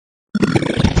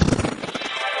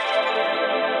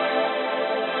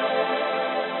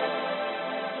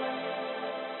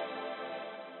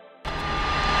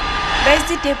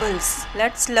vegetables.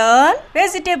 Let's learn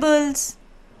vegetables.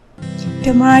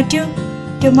 Tomato,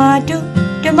 tomato,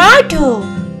 tomato.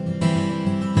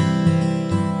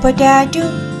 Potato,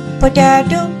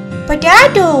 potato,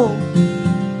 potato.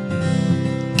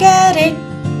 Carrot,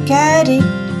 carrot,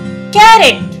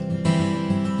 carrot.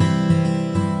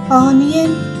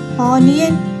 Onion,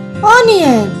 onion,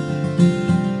 onion.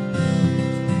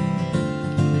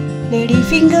 Lady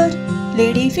finger,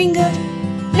 lady finger,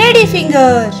 lady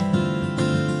finger.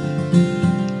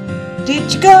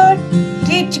 Rich God,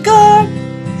 rich God,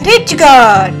 rich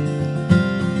God.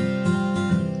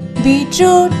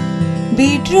 Beetroot,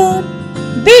 beetroot,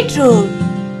 beetroot.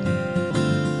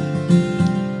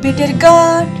 Bitter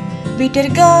gourd, bitter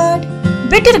gourd,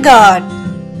 bitter gourd.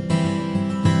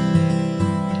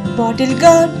 Bottle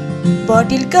gourd,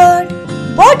 bottle gourd,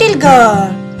 bottle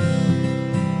gourd.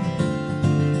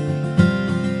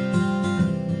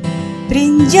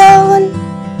 Brinjal,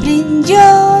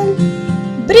 brinjal,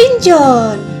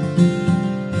 brinjal.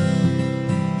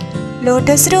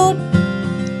 Lotus root,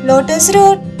 lotus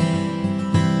root,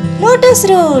 lotus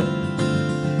root.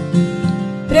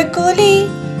 Broccoli,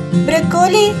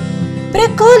 broccoli,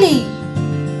 broccoli.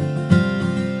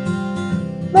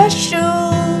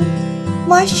 Mushroom,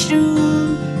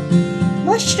 mushroom,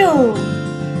 mushroom.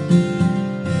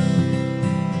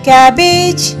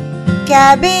 Cabbage,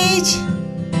 cabbage,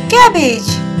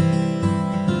 cabbage.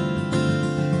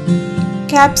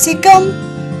 Capsicum,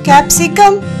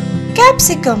 capsicum,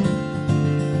 capsicum.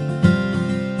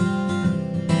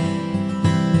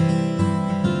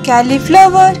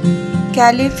 Cauliflower,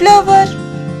 cauliflower,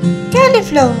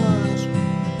 cauliflower.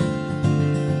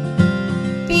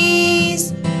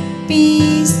 Peas,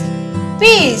 peas,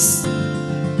 peas.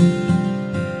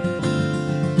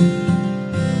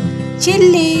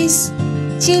 Chilies,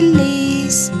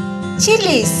 chilies,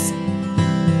 chilies.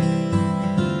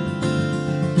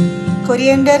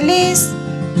 Coriander leaves,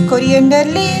 coriander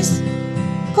leaves,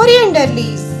 coriander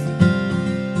leaves.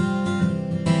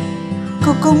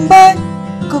 Cucumber,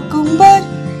 cucumber,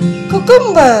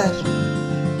 cucumber.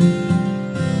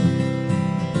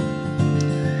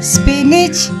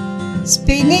 Spinach,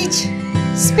 spinach,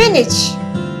 spinach.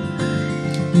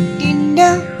 Tinda,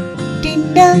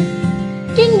 tinda,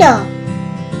 tinda.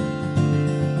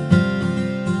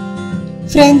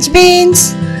 French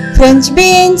beans, French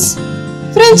beans,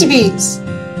 French beans.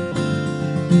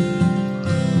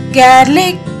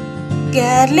 Garlic,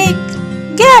 garlic,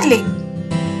 garlic.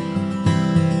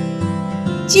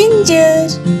 Ginger,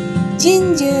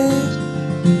 ginger,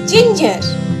 ginger.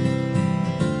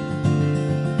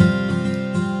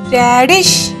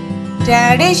 Radish,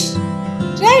 radish,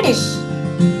 radish.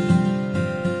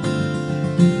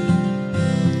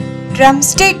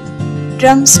 Drumstick,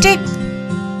 drumstick,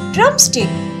 drumstick.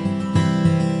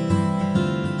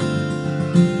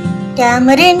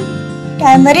 Tamarind,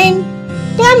 tamarind,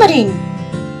 tamarind.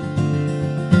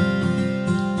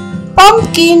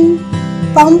 Pumpkin,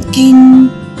 pumpkin,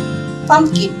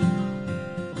 pumpkin.